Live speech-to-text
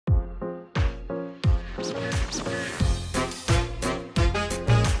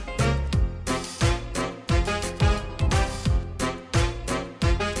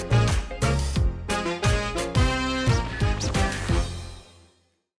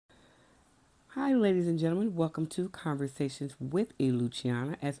Hi, ladies and gentlemen. Welcome to Conversations with a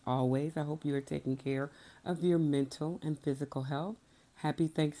Luciana. As always, I hope you are taking care of your mental and physical health. Happy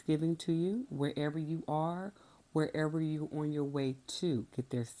Thanksgiving to you, wherever you are, wherever you're on your way to.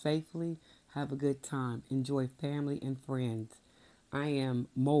 Get there safely, have a good time, enjoy family and friends. I am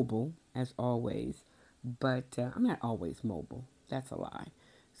mobile, as always, but I'm not always mobile. That's a lie.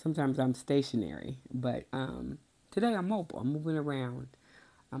 Sometimes I'm stationary, but today I'm mobile. I'm moving around.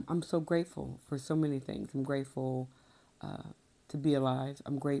 I'm so grateful for so many things. I'm grateful uh, to be alive.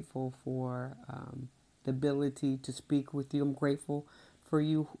 I'm grateful for the ability to speak with you. I'm grateful for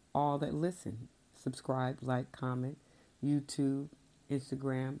you all that listen, subscribe, like, comment, YouTube,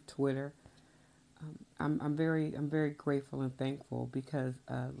 Instagram, Twitter. I'm very grateful and thankful because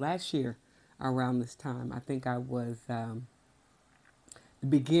last year around this time, I think I was the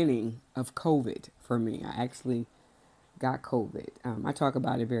beginning of COVID for me. I actually got COVID. I talk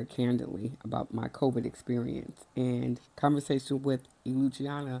about it very candidly about my COVID experience, and conversation with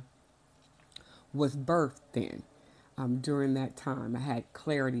Luciana was birthed then. During that time, I had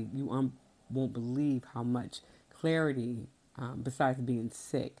clarity. You won't believe how much clarity, besides being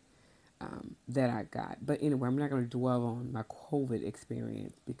sick, that I got. But anyway, I'm not going to dwell on my COVID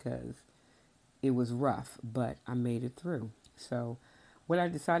experience because it was rough, but I made it through. So, what I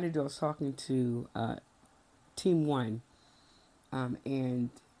decided to do, I was talking to Team One, and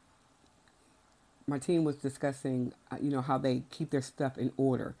my team was discussing, how they keep their stuff in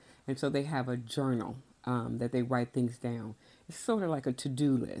order. And so they have a journal that they write things down. It's sort of like a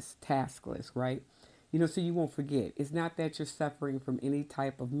to-do list, task list, right? So you won't forget. It's not that you're suffering from any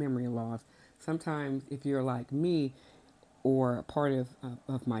type of memory loss. Sometimes if you're like me or a part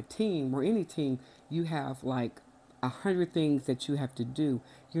of my team or any team, you have like 100 things that you have to do.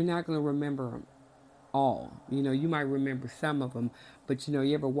 You're not going to remember them all. You might remember some of them, but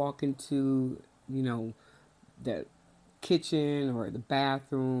you ever walk into, the kitchen or the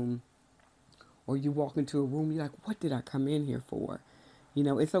bathroom, or you walk into a room, you're like, what did I come in here for?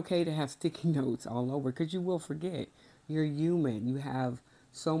 It's okay to have sticky notes all over because you will forget. You're human. You have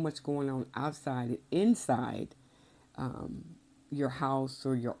so much going on outside and inside um, your house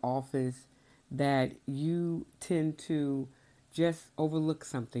or your office that you tend to just overlook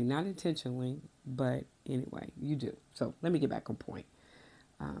something, not intentionally, but anyway, you do. So let me get back on point.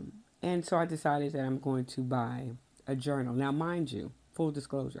 Um, and so I decided that I'm going to buy a journal. Now, mind you, full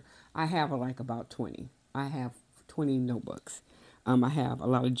disclosure, I have like about 20. I have 20 notebooks. I have a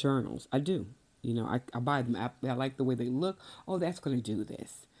lot of journals. I do. I buy them. I like the way they look. Oh, that's going to do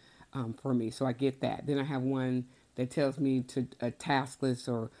this for me. So I get that. Then I have one that tells me to a task list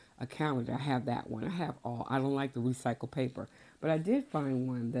or a calendar. I have that one. I have all. I don't like the recycled paper. But I did find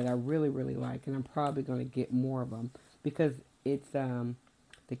one that I really, really like, and I'm probably going to get more of them because it's the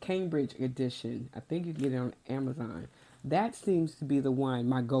Cambridge edition. I think you can get it on Amazon. That seems to be the one,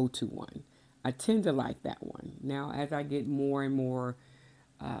 my go-to one. I tend to like that one. Now, as I get more and more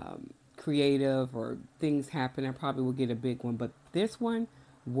creative or things happen, I probably will get a big one. But this one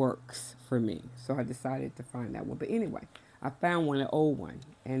works for me. So I decided to find that one. But anyway, I found one, an old one.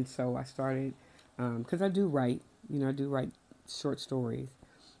 And so I started, because I do write, I do write short stories.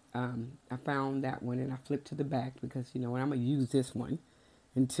 I found that one and I flipped to the back because, and I'm going to use this one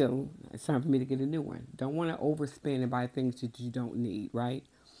until it's time for me to get a new one. Don't want to overspend and buy things that you don't need, right?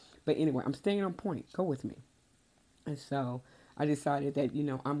 But anyway, I'm staying on point. Go with me. And so I decided that,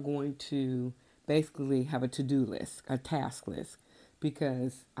 I'm going to basically have a to-do list, a task list,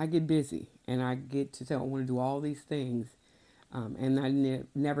 because I get busy and I get to say I want to do all these things, and I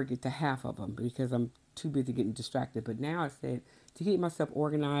never get to half of them because I'm too busy getting distracted. But now I said to keep myself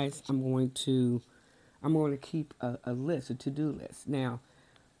organized, I'm going to keep a list, a to-do list. Now,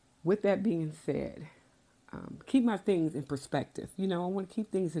 with that being said, keep my things in perspective. I want to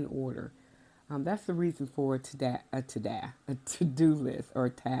keep things in order. That's the reason for a to-do list or a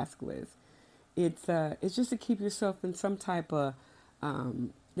task list. It's just to keep yourself in some type of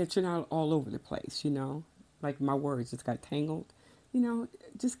that you're not all over the place. Like my words just got tangled.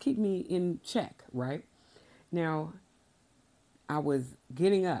 Just keep me in check, right? Now, I was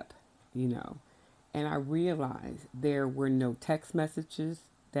getting up, you know, and I realized there were no text messages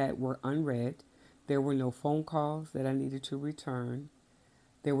that were unread. There were no phone calls that I needed to return.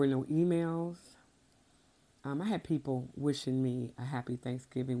 There were no emails. I had people wishing me a happy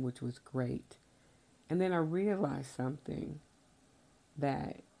Thanksgiving, which was great. And then I realized something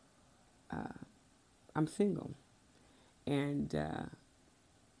that uh, I'm single and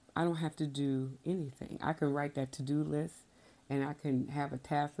I don't have to do anything. I can write that to-do list and I can have a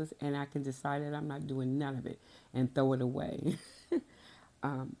task list and I can decide that I'm not doing none of it and throw it away.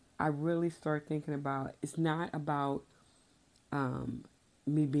 I really start thinking about it's not about um,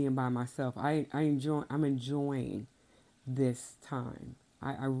 me being by myself. I'm enjoying this time.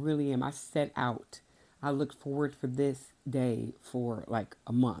 I really am. I set out. I looked forward for this day for like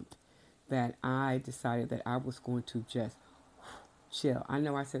a month that I decided that I was going to just chill. I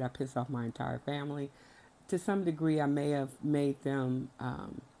know I said I pissed off my entire family. To some degree, I may have made them,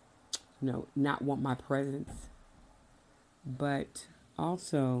 not want my presence. But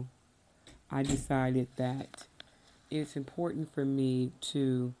also, I decided that it's important for me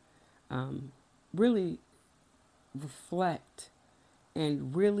to um, really reflect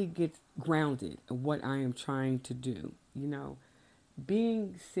and really get grounded in what I am trying to do.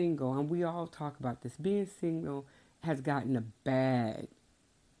 Being single, and we all talk about this, being single has gotten a bad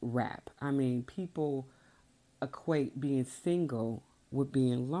rap. I mean, people equate being single with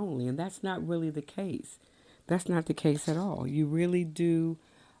being lonely, and that's not really the case. That's not the case at all. You really do,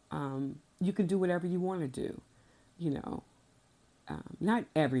 you can do whatever you want to do, you know. Not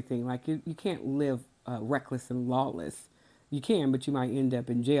everything. Like you can't live reckless and lawless. You can, but you might end up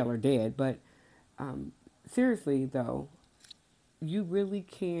in jail or dead. But um, seriously, though, you really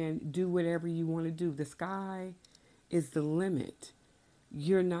can do whatever you want to do. The sky is the limit.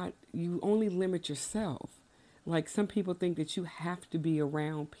 You only limit yourself. Like some people think that you have to be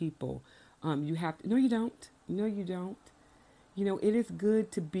around people. You have to, no, you don't. No, you don't. It is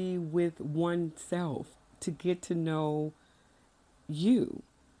good to be with oneself, to get to know you.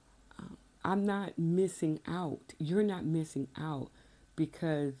 I'm not missing out. You're not missing out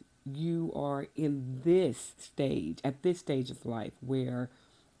because you are in this stage, at this stage of life where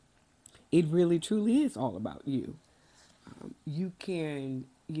it really truly is all about you. You can,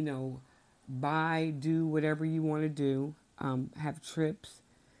 do whatever you want to do, have trips.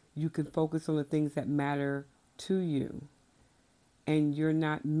 You can focus on the things that matter to you, and you're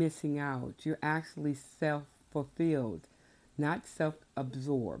not missing out. You're actually self fulfilled, not self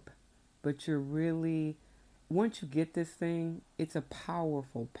absorbed, but you're really, once you get this thing, it's a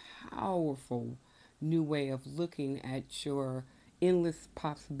powerful, powerful new way of looking at your endless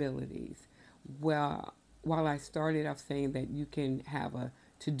possibilities. Well, while I started off saying that you can have a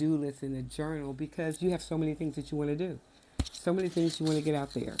to do list in a journal because you have so many things that you want to do, so many things you want to get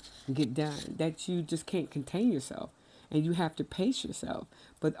out there and get done that you just can't contain yourself and you have to pace yourself,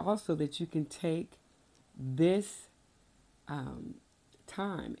 but also that you can take this um,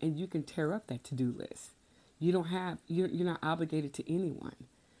 time and you can tear up that to-do list. You're not obligated to anyone,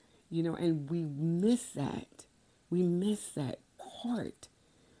 and we miss that. We miss that part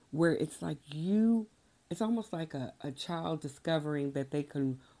where it's like it's almost like a child discovering that they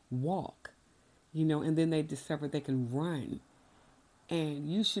can walk, and then they discover they can run. And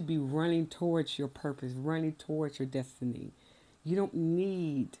you should be running towards your purpose, running towards your destiny. You don't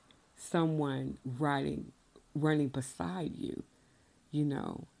need someone running beside you, you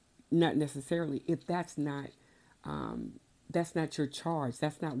know, not necessarily if that's not your charge.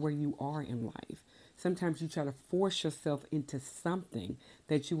 That's not where you are in life. Sometimes you try to force yourself into something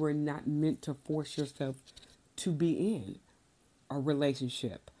that you were not meant to force yourself to be in a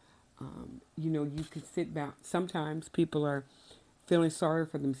relationship. You can sit back. Sometimes people are feeling sorry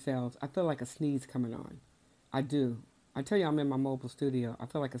for themselves. I feel like a sneeze coming on. I do. I tell you, I'm in my mobile studio. I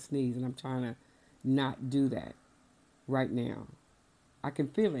feel like a sneeze, and I'm trying to not do that right now. I can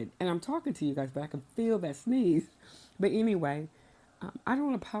feel it. And I'm talking to you guys, but I can feel that sneeze. But anyway, I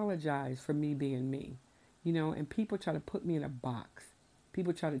don't apologize for me being me. And people try to put me in a box.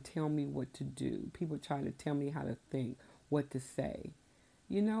 People try to tell me what to do. People try to tell me how to think, what to say.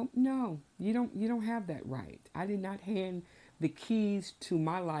 No, you don't have that right. I did not hand the keys to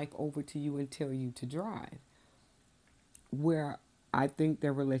my life over to you and tell you to drive. Where I think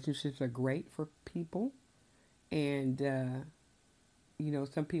their relationships are great for people, and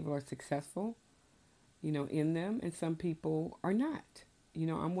some people are successful, in them, and some people are not.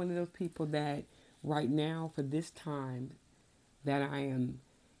 I'm one of those people that right now, for this time that I am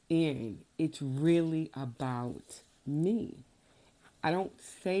in, it's really about me. I don't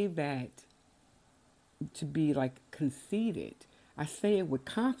say that to be like conceited. I say it with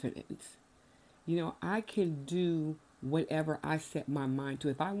confidence. I can do whatever I set my mind to.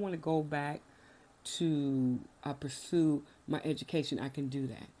 If I want to go back to pursue my education, I can do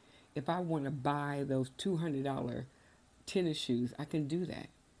that. If I want to buy those $200 tennis shoes, I can do that.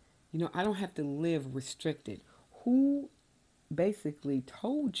 I don't have to live restricted. Who basically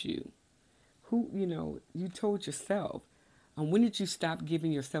told you? You told yourself. When did you stop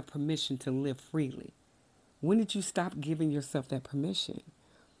giving yourself permission to live freely? When did you stop giving yourself that permission?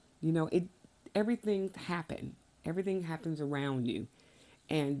 It everything happened. Everything happens around you.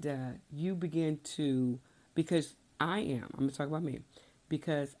 And you begin to, because I'm going to talk about me,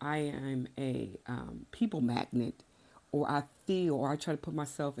 because I am a people magnet, or I feel, or I try to put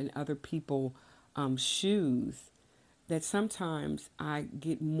myself in other people's shoes, that sometimes I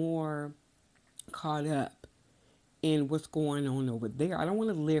get more caught up in what's going on over there. I don't want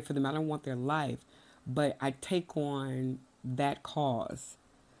to live for them. I don't want their life, but I take on that cause,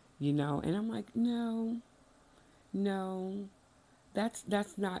 and I'm like, no, no, that's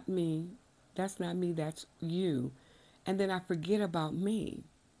not me. That's not me. That's you. And then I forget about me.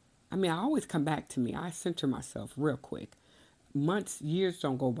 I mean, I always come back to me. I center myself real quick. Months, years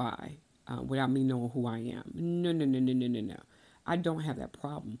don't go by without me knowing who I am. No, no, no, no, no, no, no. I don't have that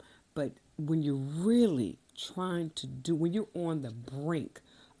problem. But when you're really trying to do, when you're on the brink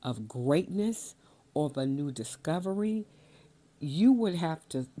of greatness or of a new discovery, you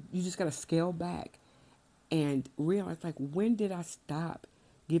just got to scale back and realize, like, when did I stop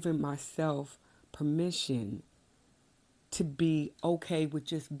giving myself permission to be okay with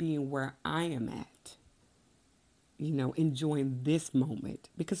just being where I am at? Enjoying this moment,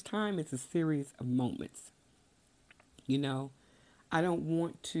 because time is a series of moments. You know, I don't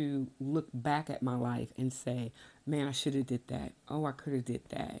want to look back at my life and say, man, I should have did that. Oh, I could have did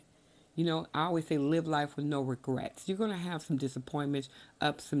that. I always say live life with no regrets. You're going to have some disappointments,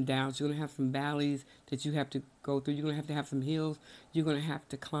 ups, some downs. You're going to have some valleys that you have to go through. You're going to have some hills you're going to have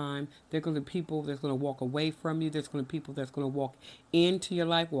to climb. There are going to be people that's going to walk away from you. There's going to be people that's going to walk into your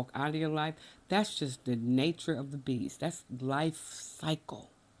life, walk out of your life. That's just the nature of the beast. That's life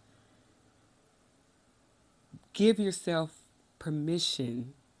cycle. Give yourself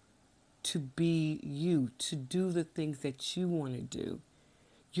permission to be you, to do the things that you want to do.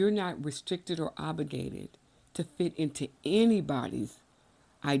 You're not restricted or obligated to fit into anybody's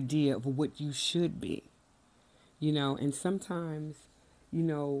idea of what you should be. And sometimes, you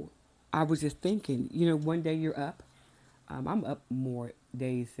know, I was just thinking, one day you're up. I'm up more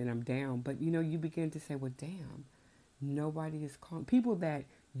days than I'm down, but you begin to say, well, damn, nobody is calling. People that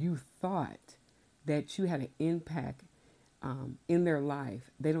you thought that you had an impact in their life,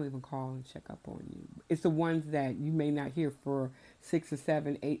 they don't even call and check up on you. It's the ones that you may not hear for 6 or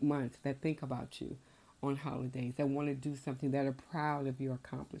 7, 8 months that think about you on holidays, that want to do something, that are proud of your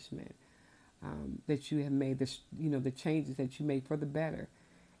accomplishment, that you have made, the changes that you made for the better.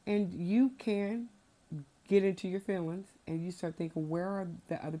 And you can get into your feelings and you start thinking, where are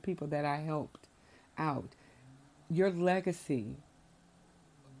the other people that I helped out? Your legacy,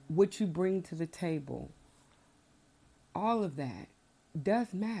 what you bring to the table, all of that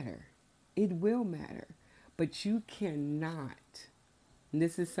does matter. It will matter. But you cannot, and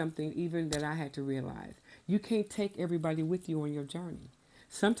this is something even that I had to realize, you can't take everybody with you on your journey.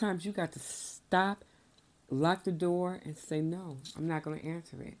 Sometimes you got to stop, lock the door, and say, no, I'm not going to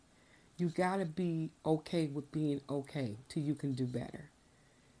answer it. You got to be okay with being okay till you can do better.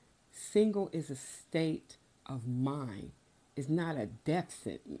 Single is a state of mind. It's not a death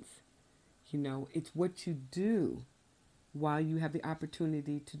sentence. It's what you do while you have the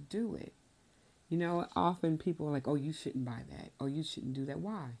opportunity to do it. Often people are like, oh, you shouldn't buy that, or you shouldn't do that.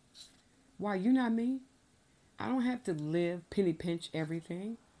 Why? Why? You're not me. I don't have to live penny pinch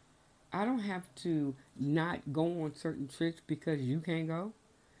everything. I don't have to not go on certain trips because you can't go.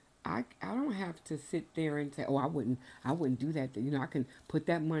 I don't have to sit there and say, oh, I wouldn't do that. I can put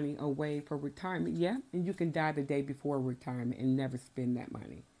that money away for retirement. Yeah, and you can die the day before retirement and never spend that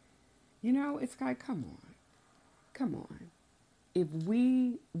money. It's like, come on. Come on. If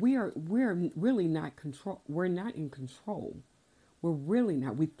we're really not control, we're not in control. We're really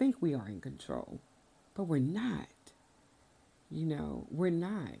not. We think we are in control, but we're not. We're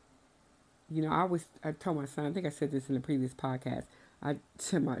not. I told my son, I think I said this in the previous podcast. I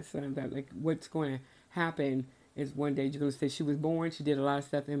told my son that, like, what's going to happen is one day you're going to say she was born, she did a lot of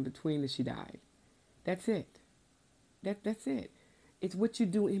stuff in between, and she died. That's it. That's it. It's what you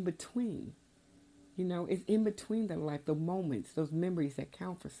do in between. It's in between the life, the moments, those memories that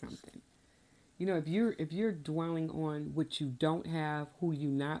count for something. If you're dwelling on what you don't have, who you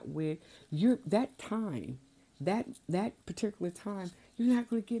not with, that time, that particular time, you're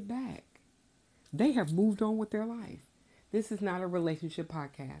not going to get back. They have moved on with their life. This is not a relationship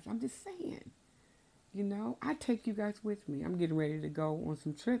podcast. I'm just saying. I take you guys with me. I'm getting ready to go on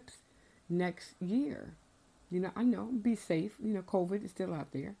some trips next year. I know, be safe. COVID is still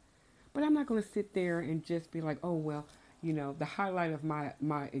out there. But I'm not going to sit there and just be like, oh, well, the highlight of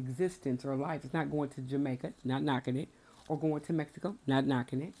my existence or life is not going to Jamaica, not knocking it, or going to Mexico, not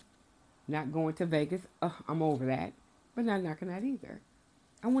knocking it, not going to Vegas, I'm over that, but not knocking that either.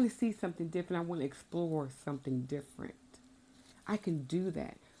 I want to see something different. I want to explore something different. I can do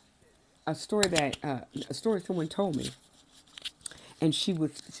that. A story someone told me, and she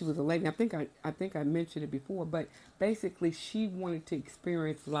was a lady. I think I mentioned it before, but basically she wanted to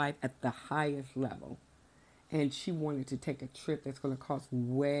experience life at the highest level, and she wanted to take a trip that's going to cost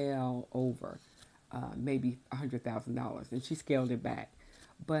well over maybe $100,000, and she scaled it back.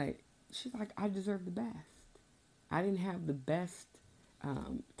 But she's like, I deserve the best. I didn't have the best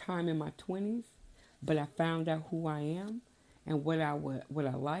time in my 20s, but I found out who I am and what I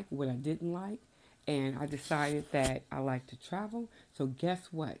like, what I didn't like, and I decided that I like to travel. So guess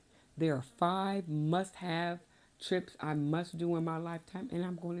what? There are 5 must-have trips I must do in my lifetime, and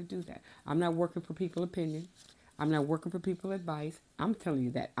I'm going to do that. I'm not working for people's opinion. I'm not working for people's advice. I'm telling you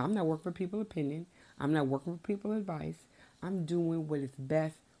that. I'm not working for people's opinion. I'm not working for people's advice. I'm doing what is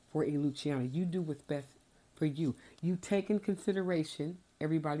best for a Luciana. You do what's best for you. You take in consideration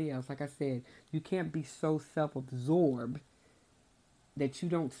everybody else. Like I said, you can't be so self-absorbed that you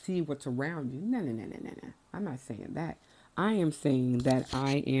don't see what's around you. No, no, no, no, no, no. I'm not saying that. I am saying that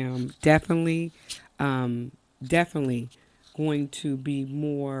I am definitely going to be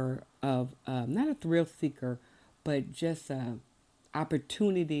more of not a thrill seeker, but just a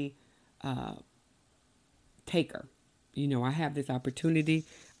opportunity uh, taker. I have this opportunity.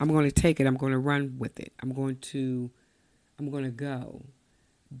 I'm going to take it. I'm going to run with it. I'm going to go.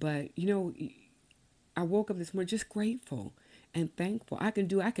 But I woke up this morning just grateful and thankful. I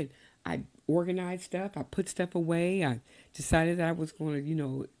organized stuff. I put stuff away. I decided that I was going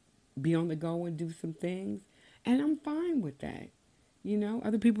to, be on the go and do some things. And I'm fine with that.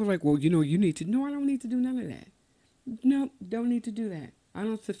 Other people are like, well, you need to. No, I don't need to do none of that. No, don't need to do that. I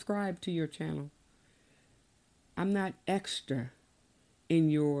don't subscribe to your channel. I'm not extra in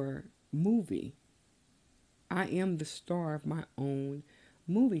your movie. I am the star of my own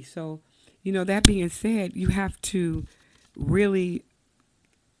movie. So, that being said, you have to really,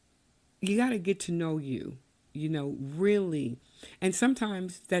 you got to get to know you, really. And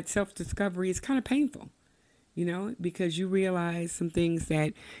sometimes that self-discovery is kind of painful, because you realize some things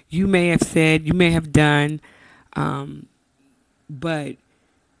that you may have said, you may have done, but,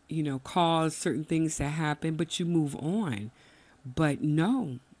 cause certain things to happen, but you move on. But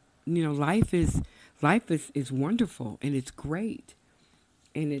no, life is wonderful and it's great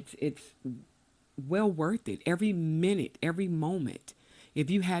and it's well worth it. Every minute, every moment. If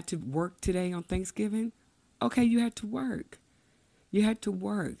you had to work today on Thanksgiving, okay, you had to work. You had to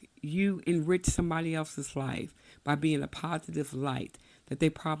work. You enriched somebody else's life by being a positive light that they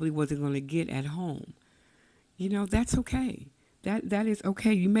probably wasn't going to get at home. That's okay. That is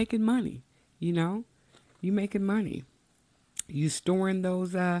okay. You making money. You making money. You storing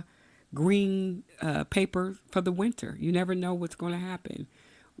those green paper for the winter. You never know what's going to happen,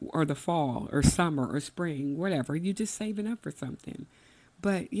 or the fall, or summer, or spring, whatever. You just saving up for something.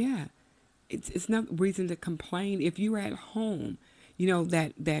 But yeah, it's not reason to complain if you're at home.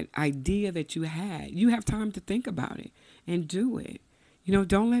 That idea that you have time to think about it and do it.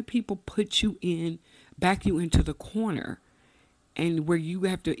 Don't let people put back you into the corner, and where you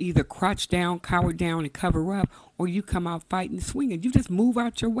have to either crouch down, cower down, and cover up, or you come out fighting, swinging. You just move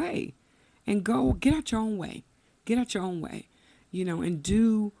out your way and go. Get out your own way. Get out your own way, and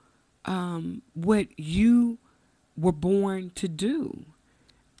do what you were born to do.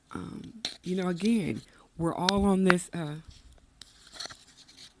 Again, we're all on this.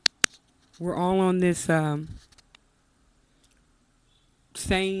 We're all on this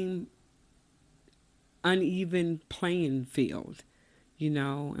same uneven playing field,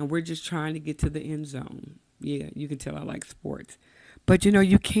 and we're just trying to get to the end zone. Yeah, you can tell I like sports, but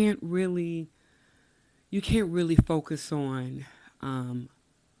you can't really focus on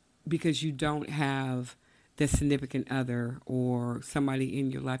because you don't have the significant other or somebody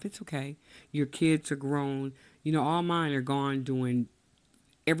in your life. It's okay. Your kids are grown. All mine are gone doing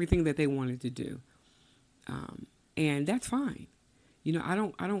everything that they wanted to do, and that's fine. I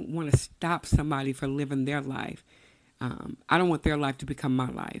don't want to stop somebody from living their life. I don't want their life to become my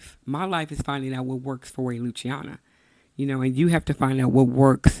life. My life is finding out what works for a Luciana, and you have to find out what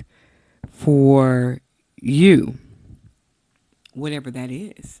works for you, whatever that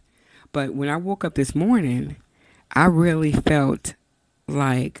is. But when I woke up this morning, I really felt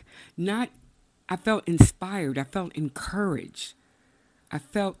like I felt inspired. I felt encouraged. I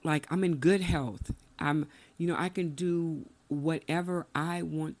felt like I'm in good health. I can do whatever I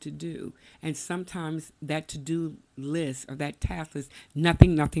want to do. And sometimes that to-do list or that task list,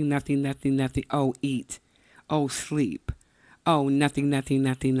 nothing, nothing, nothing, nothing, nothing. Oh, eat. Oh, sleep. Oh, nothing, nothing,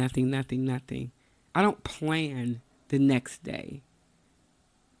 nothing, nothing, nothing, nothing. I don't plan the next day.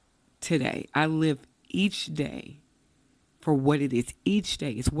 Today, I live each day for what it is each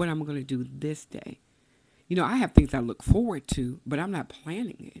day. It's what I'm going to do this day. I have things I look forward to, but I'm not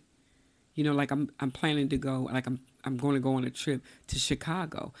planning it. Like I'm planning to go, like I'm going to go on a trip to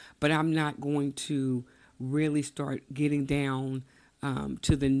Chicago, but I'm not going to really start getting down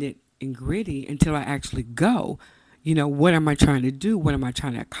to the nit and gritty until I actually go. What am I trying to do? What am I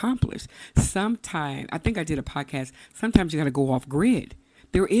trying to accomplish? Sometimes, I think I did a podcast, sometimes you got to go off grid.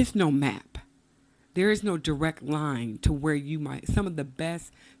 There is no map. There is no direct line to where some of the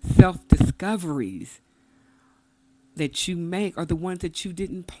best self-discoveries that you make are the ones that you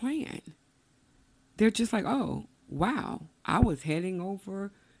didn't plan. They're just like, oh, wow, I was heading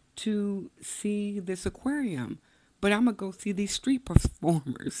over to see this aquarium, but I'm going to go see these street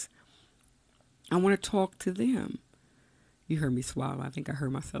performers. I want to talk to them. You heard me swallow. I think I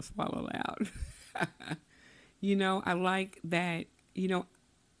heard myself swallow loud. I like that,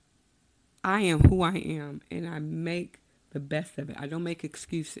 I am who I am, and I make the best of it. I don't make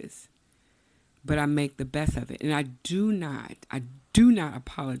excuses, but I make the best of it. And I do not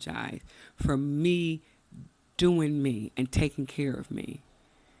apologize for me doing me and taking care of me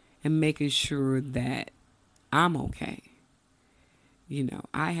and making sure that I'm okay.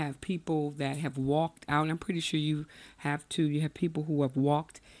 I have people that have walked out, and I'm pretty sure you have too. You have people who have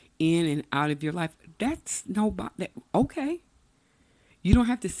walked in and out of your life. That's nobody. Okay. You don't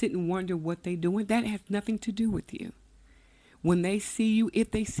have to sit and wonder what they're doing. That has nothing to do with you. When they see you, if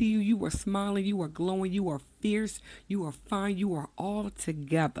they see you, you are smiling, you are glowing, you are fierce, you are fine, you are all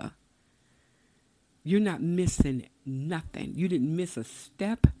together. You're not missing nothing. You didn't miss a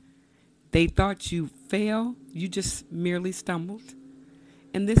step. They thought you failed. You just merely stumbled.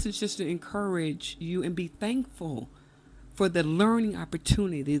 And this is just to encourage you and be thankful for the learning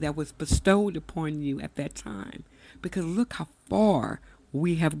opportunity that was bestowed upon you at that time. Because look how far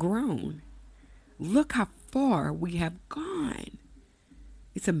we have grown. Look how far we have gone.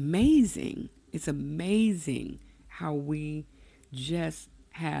 It's amazing. It's amazing how we just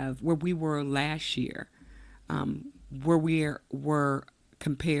have where we were last year, where we were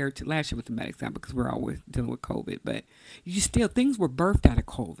compared to last year was a bad example because we're always dealing with COVID, but things were birthed out of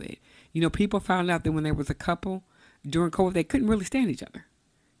COVID. People found out that when there was a couple during COVID, they couldn't really stand each other,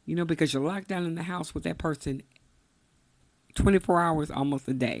 because you're locked down in the house with that person 24 hours almost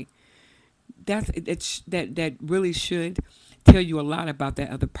a day. That really should tell you a lot about that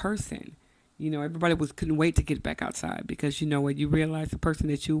other person. Everybody couldn't wait to get back outside because what you realize the person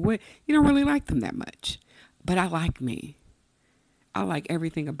that you with, you don't really like them that much. But I like me. I like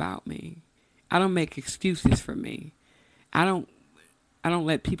everything about me. I don't make excuses for me. I don't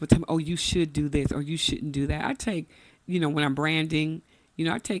let people tell me, oh, you should do this or you shouldn't do that. I take, when I'm branding,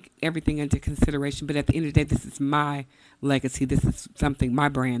 I take everything into consideration. But at the end of the day, this is my legacy. This is something, my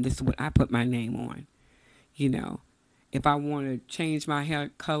brand. This is what I put my name on. If I want to change my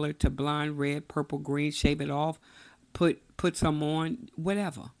hair color to blonde, red, purple, green, shave it off, put some on,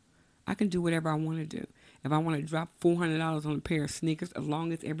 whatever. I can do whatever I want to do. If I want to drop $400 on a pair of sneakers, as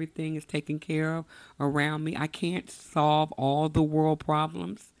long as everything is taken care of around me, I can't solve all the world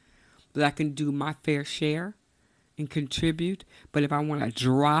problems, but I can do my fair share and contribute. But if I want to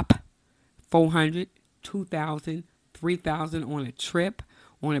drop $400, $2,000, $3,000 on a trip,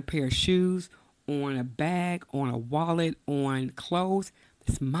 on a pair of shoes, on a bag, on a wallet, on clothes,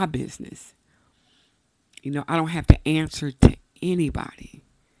 it's my business. I don't have to answer to anybody.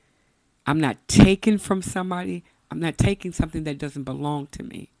 I'm not taking from somebody. I'm not taking something that doesn't belong to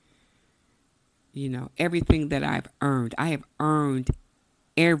me. Everything that I've earned, I have earned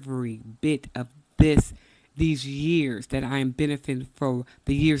every bit of these years that I am benefiting for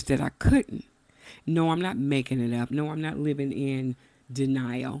the years that I couldn't. No, I'm not making it up. No, I'm not living in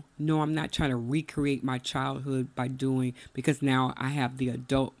denial. No, I'm not trying to recreate my childhood because now I have the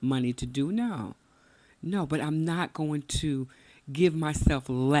adult money to do. No, but I'm not going to give myself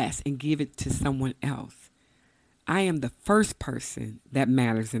less and give it to someone else. I am the first person that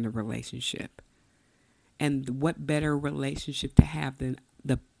matters in a relationship. And what better relationship to have than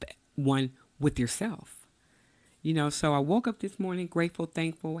the one with yourself? So I woke up this morning grateful,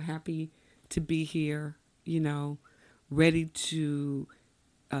 thankful, happy to be here, ready to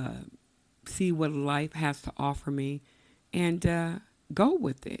see what life has to offer me and go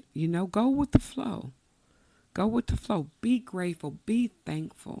with it, go with the flow. Go with the flow. Be grateful. Be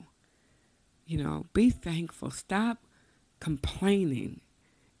thankful. Be thankful. Stop complaining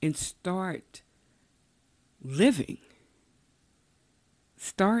and start living.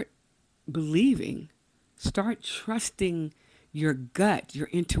 Start believing. Start trusting your gut, your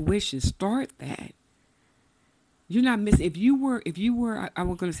intuition. Start that. You're not missing. If you were, I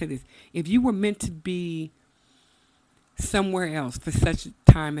was going to say this. If you were meant to be somewhere else for such a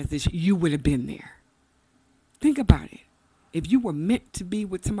time as this, you would have been there. Think about it. If you were meant to be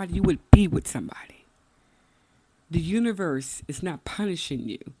with somebody, you would be with somebody. The universe is not punishing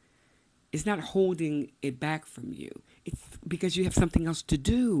you. It's not holding it back from you. It's because you have something else to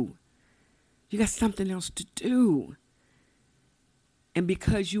do. You got something else to do. And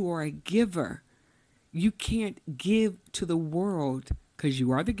because you are a giver, you can't give to the world because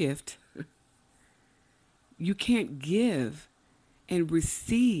you are the gift. You can't give and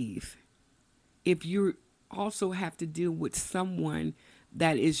receive if you also have to deal with someone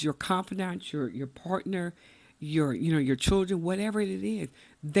that is your confidant, your partner, your children, whatever it is.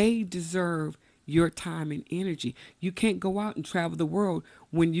 They deserve your time and energy. You can't go out and travel the world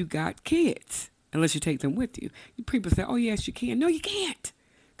when you got kids, unless you take them with you. People say, oh, yes, you can. No, you can't,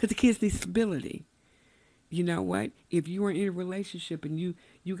 because the kids need stability. You know what? If you are in a relationship and you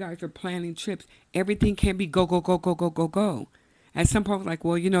guys are planning trips, everything can be go, go, go, go, go, go, go. At some point, like,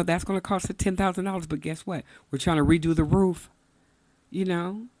 well, that's going to cost us $10,000, but guess what? We're trying to redo the roof.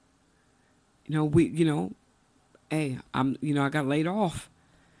 Hey, I got laid off.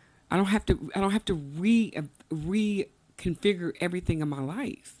 I don't have to reconfigure everything in my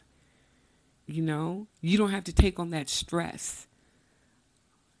life. You don't have to take on that stress.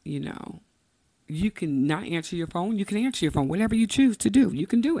 You can not answer your phone. You can answer your phone. Whatever you choose to do, you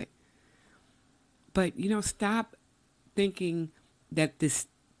can do it. But, stop thinking that this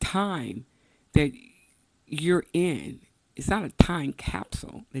time that you're in, it's not a time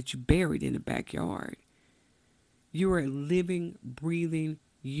capsule that you buried in the backyard. You are a living, breathing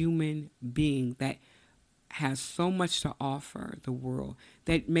human being that has so much to offer the world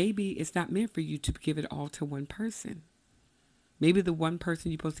that maybe it's not meant for you to give it all to one person. Maybe the one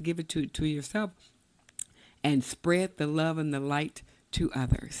person you're supposed to give it to yourself and spread the love and the light to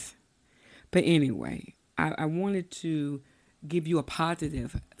others. But anyway, I wanted to give you a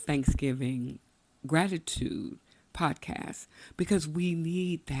positive Thanksgiving gratitude podcast because we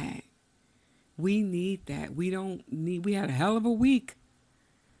need that. We need that. We had a hell of a week.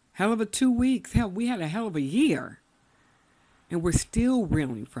 Hell of a 2 weeks. Hell, we had a hell of a year. And we're still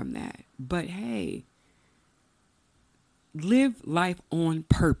reeling from that. But hey, live life on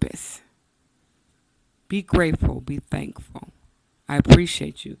purpose. Be grateful. Be thankful. I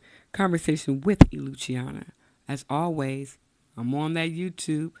appreciate you. Conversation with Luciana. As always, I'm on that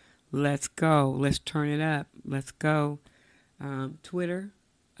YouTube. Let's go. Let's turn it up. Let's go. Twitter.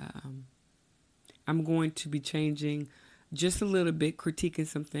 I'm going to be changing just a little bit, critiquing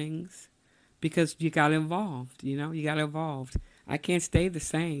some things because you got involved. You got involved. I can't stay the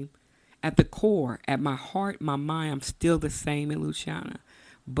same. At the core, at my heart, my mind, I'm still the same in Luciana.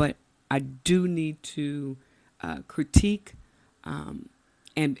 But I do need to critique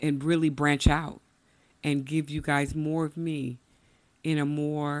and really branch out and give you guys more of me in a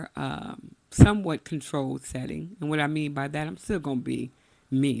more somewhat controlled setting. And what I mean by that, I'm still going to be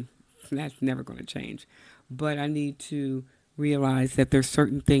me. That's never going to change. But I need to realize that there's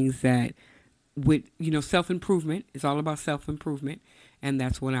certain things that with, self-improvement, it's all about self-improvement. And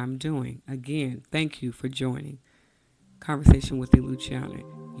that's what I'm doing. Again, thank you for joining Conversation with Luciana.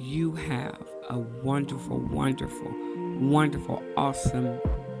 You have a wonderful, wonderful, wonderful, awesome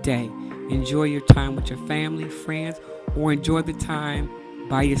day. Enjoy your time with your family, friends, or enjoy the time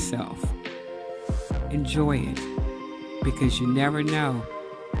by yourself. Enjoy it because you never know.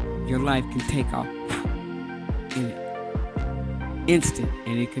 Your life can take off in an instant,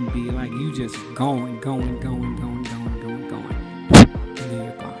 and it can be like you just going. And then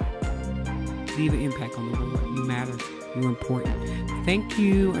you're gone. Leave an impact on the world. You matter. You're important. Thank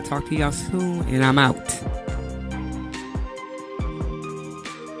you. I'll talk to y'all soon, and I'm out.